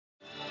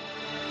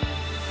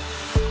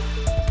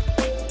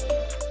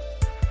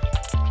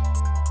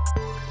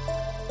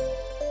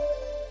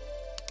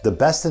The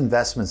best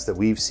investments that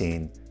we've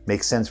seen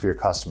make sense for your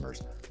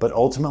customers, but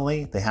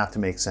ultimately they have to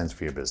make sense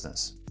for your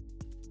business.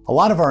 A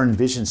lot of our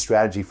Envision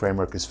strategy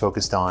framework is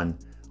focused on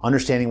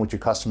understanding what your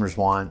customers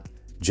want,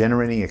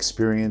 generating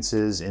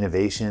experiences,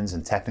 innovations,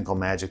 and technical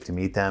magic to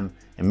meet them,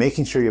 and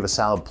making sure you have a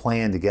solid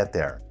plan to get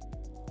there.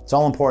 It's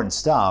all important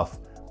stuff,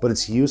 but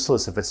it's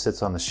useless if it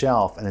sits on the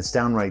shelf, and it's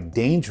downright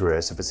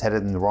dangerous if it's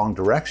headed in the wrong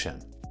direction.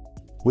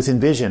 With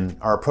Envision,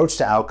 our approach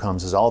to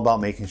outcomes is all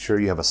about making sure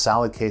you have a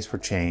solid case for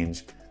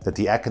change, that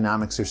the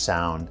economics are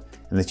sound,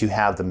 and that you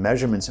have the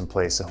measurements in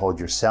place to hold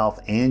yourself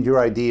and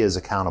your ideas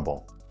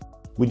accountable.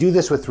 We do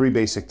this with 3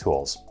 basic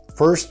tools.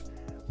 First,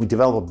 we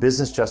develop a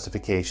business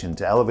justification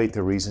to elevate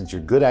the reasons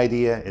your good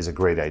idea is a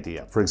great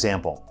idea. For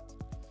example,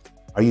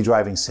 are you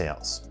driving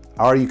sales?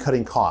 Are you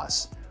cutting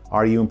costs?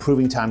 Are you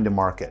improving time to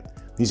market?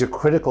 These are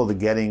critical to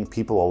getting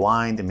people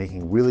aligned and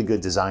making really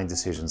good design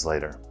decisions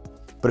later.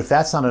 But if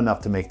that's not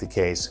enough to make the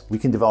case, we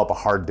can develop a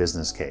hard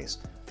business case.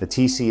 The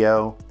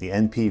TCO, the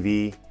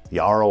NPV, the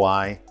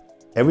ROI,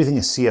 everything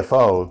a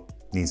CFO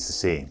needs to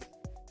see.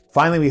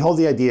 Finally, we hold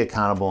the idea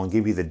accountable and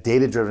give you the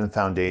data-driven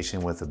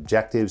foundation with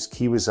objectives,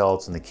 key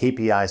results, and the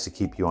KPIs to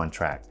keep you on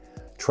track.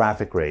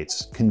 Traffic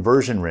rates,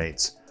 conversion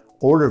rates,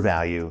 order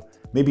value,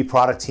 maybe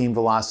product team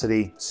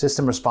velocity,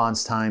 system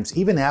response times,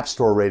 even app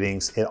store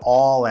ratings, it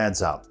all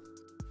adds up.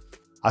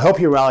 I hope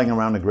you're rallying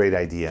around a great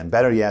idea, and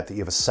better yet, that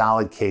you have a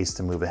solid case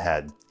to move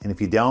ahead. And if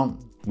you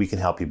don't, we can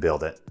help you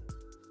build it.